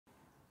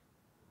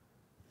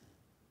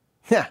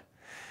Yeah,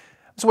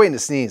 I'm just waiting to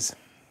sneeze.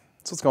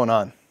 That's what's going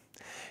on.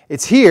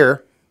 It's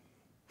here.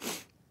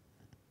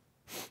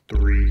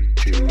 3,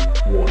 2, 1,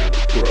 go.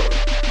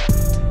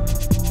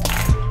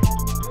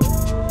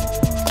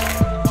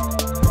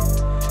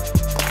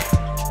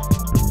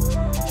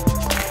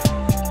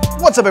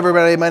 What's up,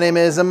 everybody? My name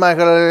is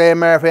Michael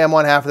Murph. I'm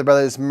one half of the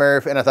brothers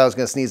Murph, and I thought I was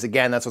going to sneeze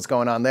again. That's what's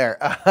going on there.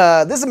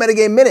 This is a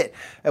Metagame Minute,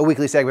 a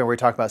weekly segment where we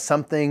talk about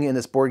something in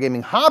this board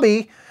gaming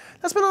hobby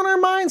that's been on our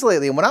minds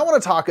lately. And what I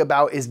want to talk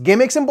about is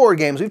gimmicks and board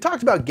games. We've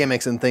talked about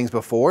gimmicks and things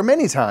before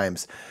many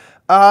times.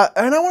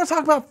 And I want to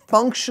talk about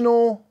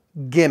functional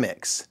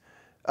gimmicks.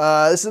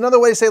 This is another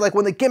way to say, like,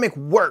 when the gimmick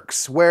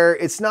works, where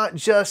it's not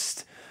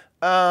just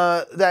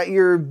that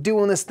you're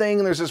doing this thing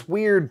and there's this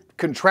weird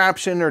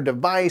contraption or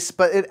device,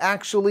 but it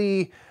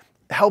actually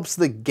helps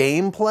the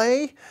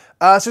gameplay.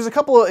 So there's a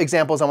couple of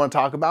examples I want to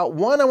talk about.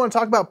 One, I want to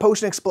talk about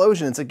Potion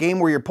Explosion. It's a game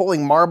where you're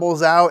pulling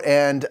marbles out,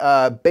 and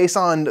based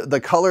on the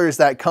colors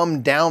that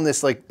come down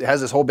this, like, it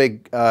has this whole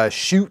big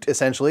chute,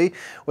 essentially,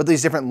 with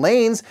these different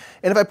lanes.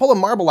 And if I pull a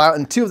marble out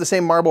and two of the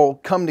same marble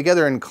come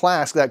together in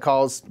class, that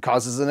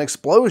causes an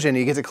explosion.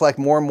 You get to collect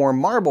more and more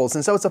marbles.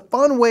 And so it's a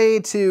fun way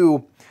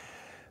to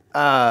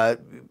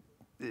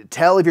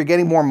tell if you're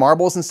getting more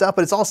marbles and stuff,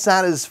 but it's all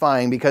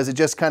satisfying because it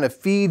just kind of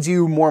feeds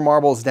you more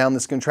marbles down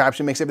this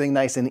contraption, makes everything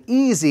nice and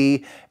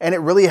easy, and it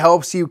really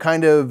helps you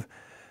kind of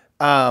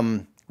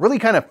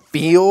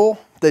feel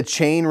the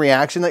chain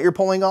reaction that you're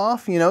pulling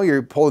off. You know,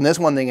 you're pulling this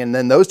one thing and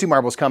then those two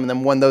marbles come, and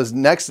then when those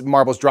next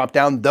marbles drop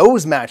down,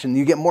 those match and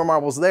you get more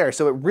marbles there.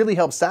 So it really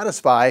helps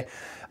satisfy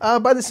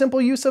by the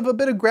simple use of a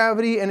bit of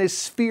gravity and a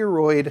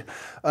spheroid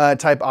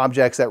type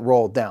objects that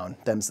roll down,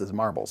 them's the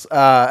marbles.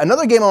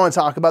 Another game I want to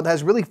talk about that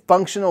has really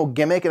functional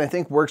gimmick and I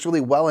think works really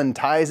well and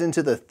ties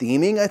into the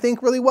theming, I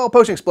think, really well.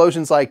 Potion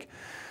Explosion's like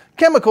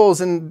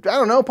chemicals and, I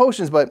don't know,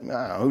 potions, but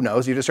who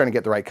knows, you're just trying to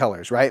get the right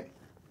colors, right?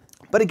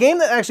 But a game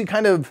that actually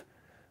kind of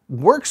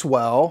works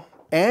well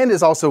and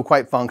is also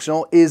quite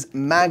functional is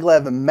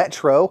Maglev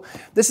Metro.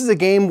 This is a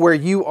game where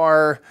you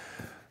are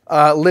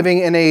living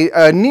in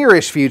a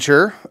near-ish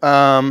future.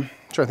 I'm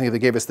trying to think if they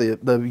gave us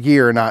the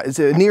year or not. It's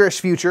a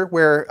near-ish future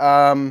where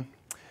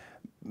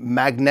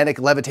magnetic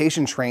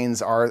levitation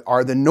trains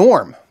are the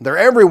norm. They're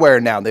everywhere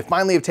now. They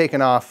finally have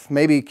taken off.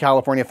 Maybe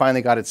California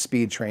finally got its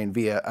speed train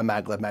via a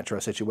Maglev Metro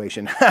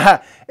situation.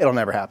 It'll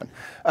never happen.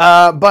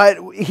 But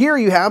here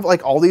you have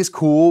like all these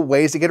cool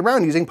ways to get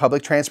around using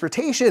public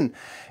transportation.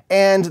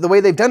 And the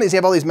way they've done it is you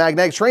have all these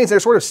magnetic trains, they're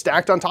sort of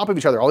stacked on top of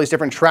each other. All these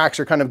different tracks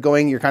are kind of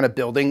going, you're kind of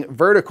building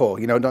vertical,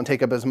 you know, don't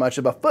take up as much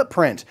of a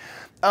footprint.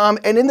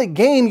 And in the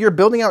game, you're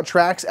building out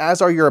tracks, as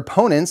are your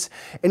opponents,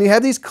 and you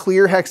have these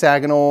clear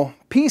hexagonal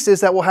pieces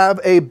that will have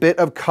a bit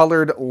of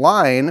colored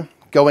line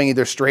going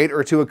either straight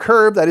or to a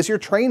curve. That is your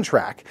train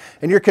track.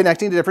 And you're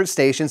connecting to different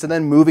stations and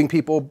then moving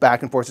people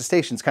back and forth to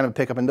stations, kind of a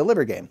pick up and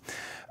deliver game.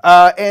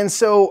 And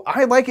so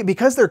I like it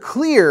because they're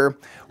clear.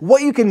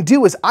 What you can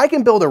do is I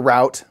can build a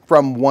route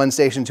from one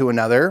station to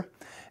another,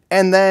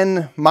 and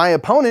then my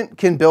opponent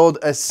can build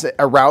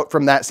a route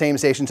from that same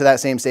station to that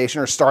same station,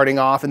 or starting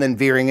off and then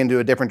veering into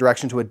a different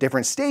direction to a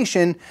different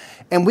station.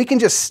 And we can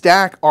just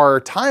stack our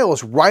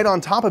tiles right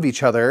on top of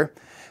each other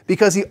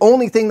because the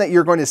only thing that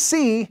you're going to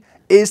see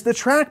is the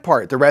track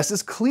part. The rest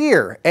is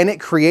clear, and it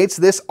creates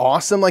this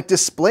awesome like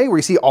display where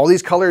you see all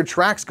these colored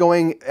tracks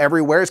going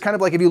everywhere. It's kind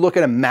of like if you look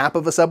at a map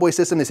of a subway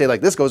system, they say like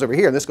this goes over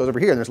here and this goes over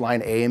here, and there's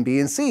line A and B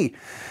and C.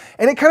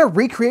 And it kind of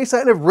recreates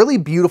that in a really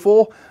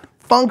beautiful,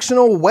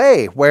 functional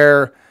way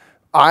where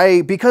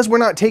because we're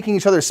not taking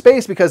each other's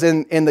space, because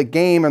in the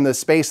game and the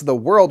space of the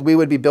world, we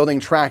would be building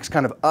tracks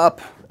kind of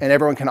up and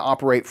everyone can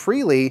operate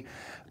freely.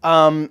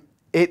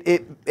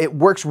 It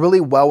works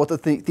really well with the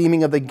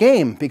theming of the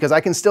game because I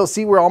can still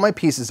see where all my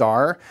pieces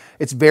are.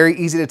 It's very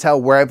easy to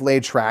tell where I've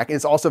laid track. And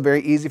it's also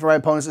very easy for my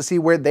opponents to see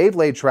where they've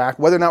laid track,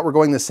 whether or not we're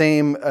going the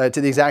same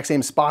to the exact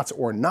same spots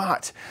or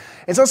not.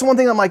 And so that's one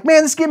thing I'm like,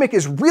 man, this gimmick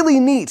is really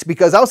neat,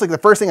 because that was like the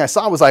first thing I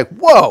saw was like,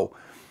 whoa,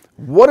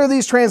 what are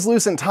these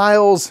translucent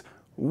tiles?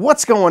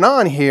 What's going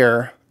on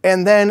here?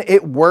 And then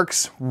it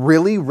works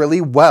really,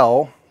 really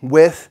well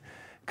with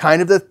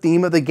kind of the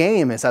theme of the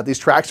game, is that these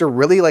tracks are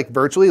really like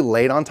virtually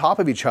laid on top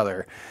of each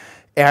other.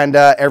 And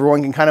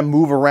everyone can kind of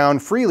move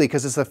around freely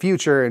because it's the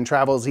future and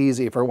travel is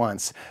easy for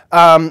once.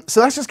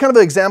 So that's just kind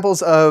of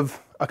examples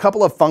of a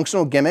couple of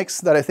functional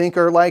gimmicks that I think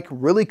are like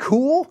really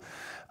cool.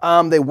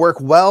 They work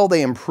well,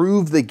 they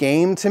improve the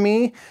game to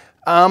me,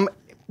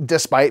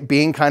 despite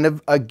being kind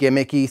of a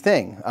gimmicky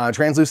thing.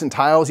 Translucent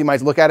tiles, you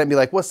might look at it and be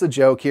like, what's the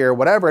joke here,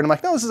 whatever. And I'm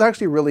like, no, this is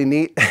actually really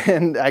neat.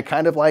 And I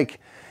kind of like,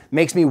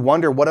 makes me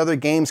wonder what other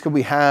games could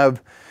we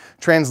have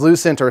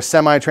translucent or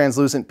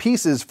semi-translucent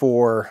pieces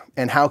for,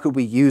 and how could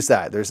we use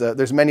that?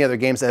 There's many other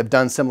games that have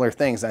done similar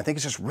things, and I think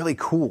it's just really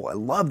cool. I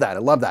love that, I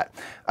love that.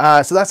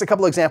 So that's a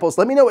couple examples.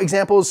 Let me know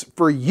examples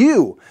for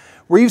you,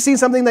 where you've seen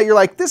something that you're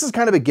like, this is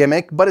kind of a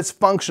gimmick, but it's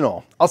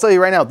functional. I'll tell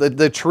you right now,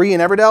 the tree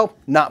in Everdell,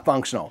 not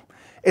functional.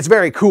 It's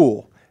very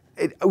cool.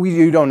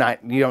 you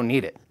don't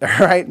need it, all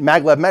right?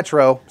 Maglev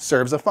Metro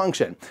serves a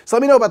function. So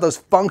let me know about those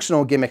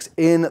functional gimmicks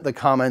in the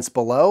comments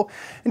below.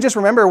 And just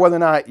remember whether or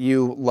not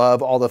you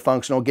love all the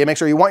functional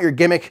gimmicks or you want your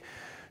gimmick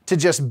to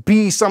just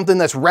be something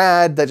that's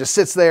rad, that just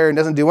sits there and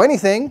doesn't do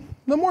anything.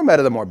 The more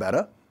meta, the more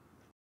beta.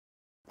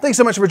 Thanks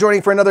so much for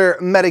joining for another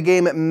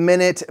Metagame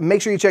Minute.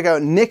 Make sure you check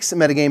out Nick's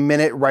Metagame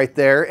Minute right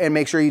there, and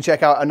make sure you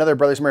check out another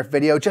Brothers Murph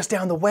video just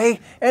down the way.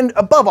 And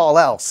above all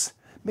else,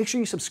 make sure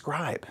you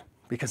subscribe,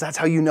 because that's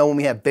how you know when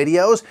we have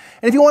videos.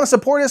 And if you want to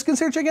support us,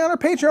 consider checking out our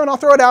Patreon. I'll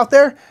throw it out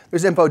there.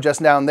 There's info just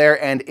down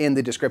there and in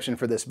the description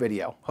for this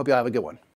video. Hope you all have a good one.